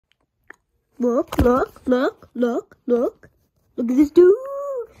Look. Look at this dude.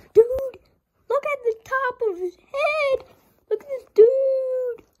 Dude, look at the top of his head. Look at this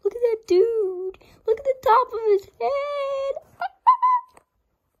dude. Look at that dude. Look at the top of his head.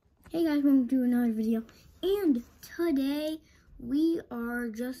 Hey guys, welcome to another video. And today we are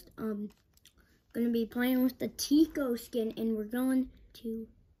just gonna be playing with the Tiko skin, and we're going to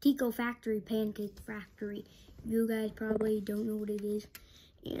Tiko Factory, Pancake Factory. You guys probably don't know what it is,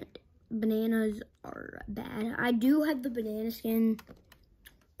 and bananas are bad. I do have the banana skin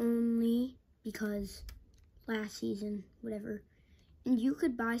only because last season, whatever. And you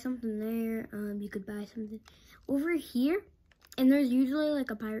could buy something there. You could buy something over here, and there's usually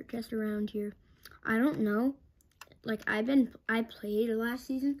like a pirate chest around here. I don't know. Like I played last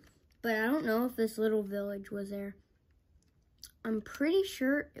season, but I don't know if this little village was there. I'm pretty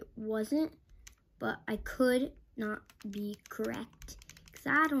sure it wasn't, but I could not be correct because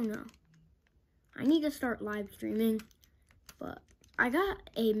I don't know. I need to start live streaming, but I got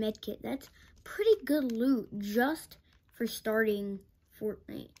a med kit. That's pretty good loot just for starting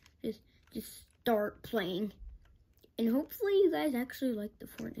Fortnite. Just start playing. And hopefully you guys actually like the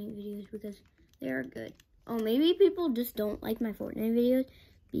Fortnite videos because they are good. Oh, maybe people just don't like my Fortnite videos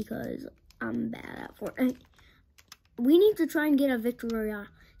because I'm bad at Fortnite. We need to try and get a victory royale.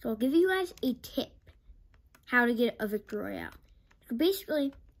 So I'll give you guys a tip how to get a victory royale. So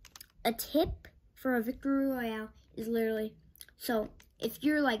basically, a tip for a victory royale is literally, so if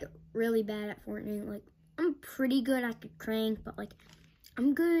you're like really bad at Fortnite, like I'm pretty good at the crank, but like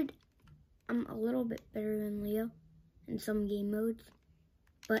I'm a little bit better than Leo in some game modes.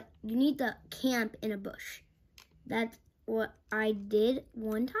 But you need to camp in a bush. That's what I did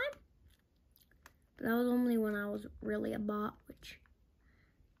one time. But that was only when I was really a bot, which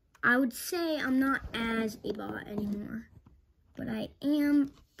I would say I'm not as a bot anymore. But I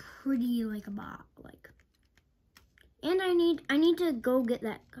am pretty like a bot, like. And I need to go get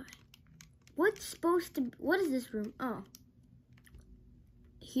that guy. What is this room? Oh.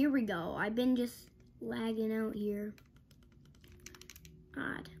 Here we go. I've been just lagging out here.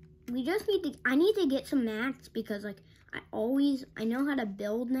 God. We just I need to get some mats because like I know how to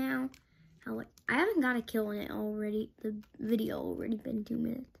build now. I haven't got a kill in it already. The video already been 2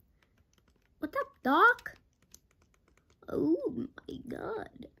 minutes. What's up, Doc? Oh my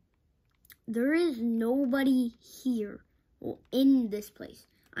God. There is nobody here. Well, in this place.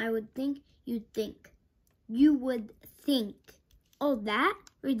 You would think. Oh, that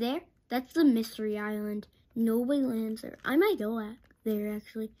right there? That's the mystery island. Nobody lands there. I might go there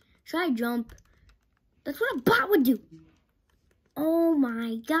actually. Should I jump? That's what a bot would do. Oh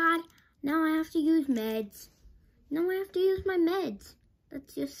my God. Now I have to use meds. Now I have to use my meds.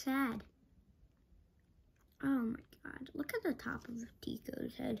 That's just sad. Oh my God. Look at the top of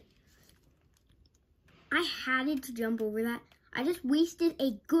Tiko's head. I had to jump over that. I just wasted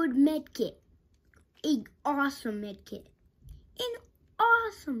a good med kit. An awesome med kit. An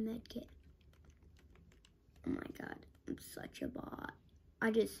awesome med kit. Oh my God. I'm such a bot.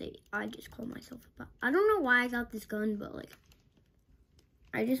 I just call myself a bot. I don't know why I got this gun, but like,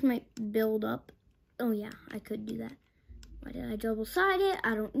 I just might build up. Oh yeah, I could do that. Why did I double-side it?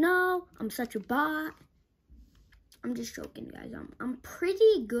 I don't know. I'm such a bot. I'm just joking, guys. I'm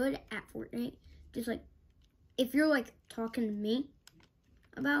pretty good at Fortnite. Just like, if you're like talking to me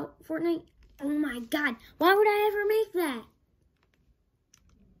about Fortnite, oh my God, why would I ever make that?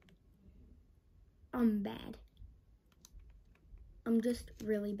 I'm bad. I'm just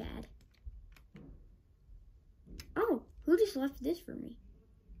really bad. Oh, who just left this for me?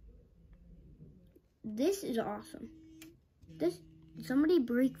 This is awesome. Did somebody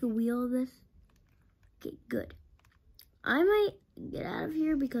break the wheel of this? Okay, good. I might get out of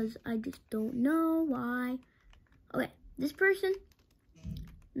here because I just don't know why. Okay, this person,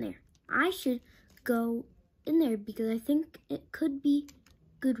 there. I should go in there because I think it could be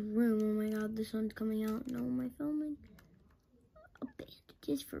good room. Oh my God, the sun's coming out. No, am I filming?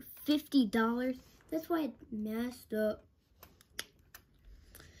 Bandages for $50. That's why it messed up.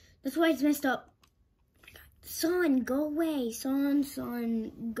 That's why it's messed up. Sun, go away. Sun,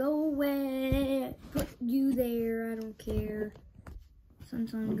 go away. Put you there. I don't care.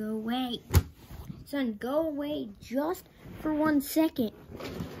 Sun, go away. Sun, go away just for 1 second.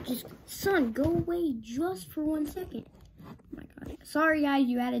 Sun, go away just for 1 second. Oh my God. Sorry, guys,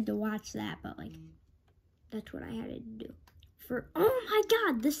 you had to watch that, but like, that's what I had to do. Oh my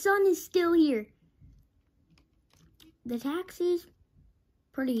God, the sun is still here. The tax is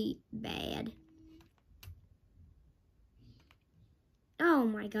pretty bad. Oh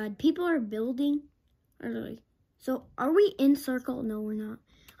my God, people are building. So are we in circle? No, we're not.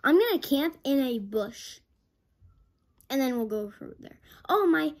 I'm going to camp in a bush. And then we'll go through there. Oh,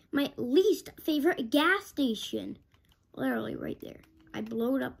 my least favorite gas station. Literally right there. I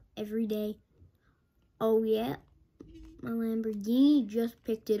blow it up every day. Oh, yeah. My Lamborghini just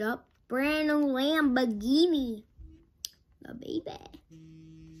picked it up. Brand new Lamborghini. The baby.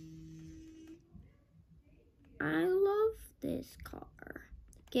 I love this car.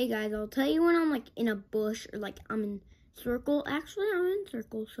 Okay, guys, I'll tell you when I'm like in a bush or like I'm in circle. Actually, I'm in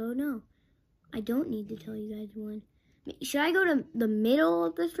circle, so no. I don't need to tell you guys when. Should I go to the middle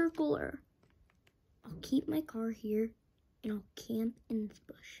of the circle, or I'll keep my car here and I'll camp in this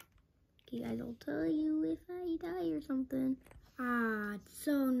bush? Okay, guys, I'll tell you if I die or something. Ah, it's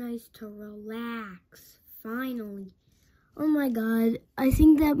so nice to relax. Finally. Oh my God, I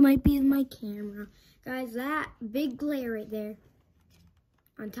think that might be my camera. Guys, that big glare right there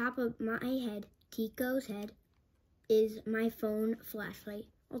on top of my head, Tiko's head, is my phone flashlight.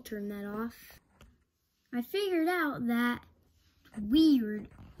 I'll turn that off. I figured out that it's weird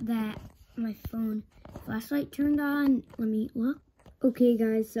that my phone flashlight turned on. Let me look. Okay,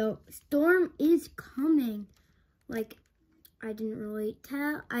 guys, so storm is coming. Like, I didn't really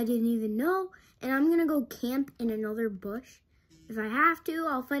tell. I didn't even know. And I'm going to go camp in another bush. If I have to,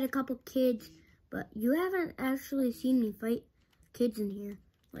 I'll fight a couple kids. But you haven't actually seen me fight kids in here,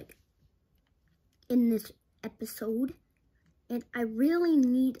 like, in this episode. And I really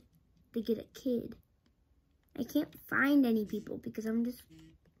need to get a kid. I can't find any people because I'm just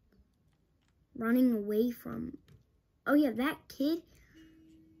running away from. Oh yeah, that kid.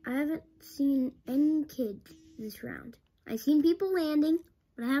 I haven't seen any kids this round. I've seen people landing,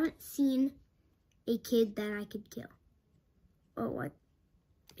 but I haven't seen a kid that I could kill. Oh, what?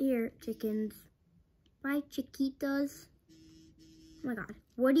 Here, chickens. Bye, chiquitas. Oh my God.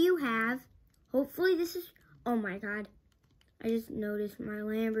 What do you have? Hopefully this is. Oh my God. I just noticed my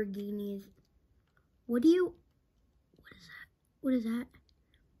Lamborghini is. What do you. What is that?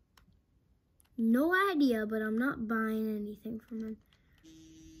 No idea, but I'm not buying anything from him.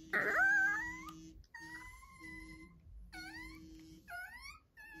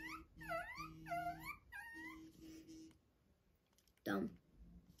 Dumb.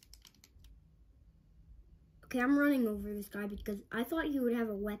 Okay, I'm running over this guy because I thought you would have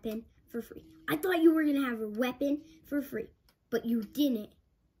a weapon for free. I thought you were going to have a weapon for free, but you didn't.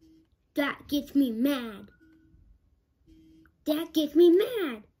 That gets me mad. That gets me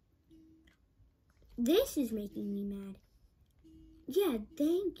mad. This is making me mad. Yeah,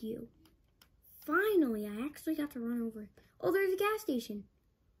 thank you. Finally, I actually got to run over. Oh, there's a gas station.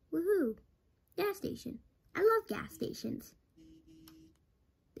 Woohoo. Gas station. I love gas stations.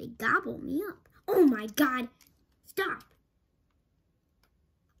 They gobble me up. Oh my God. Stop.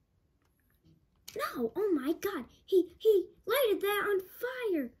 No, oh my God. He lighted that on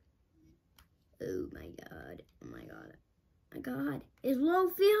fire. Oh my God. Oh my God. My God. It's low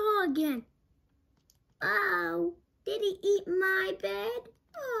fuel again. Oh, did he eat my bed?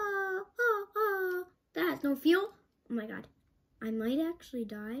 Oh. That has no fuel. Oh my God. I might actually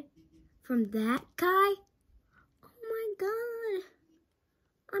die from that guy. Oh my God.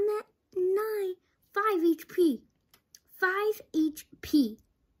 I'm at 5 HP. 5 HP.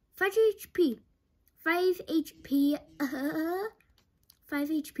 5 HP. 5 HP. 5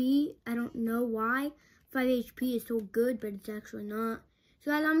 HP. I don't know why 5 HP is so good, but it's actually not.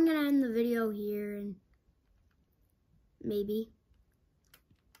 So guys, I'm going to end the video here, and maybe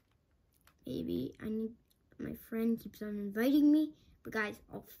my friend keeps on inviting me. But guys,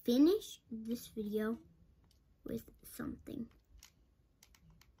 I'll finish this video with something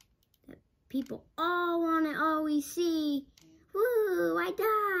that people all want to always see. Woo, I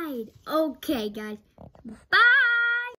died. Okay, guys. Bye.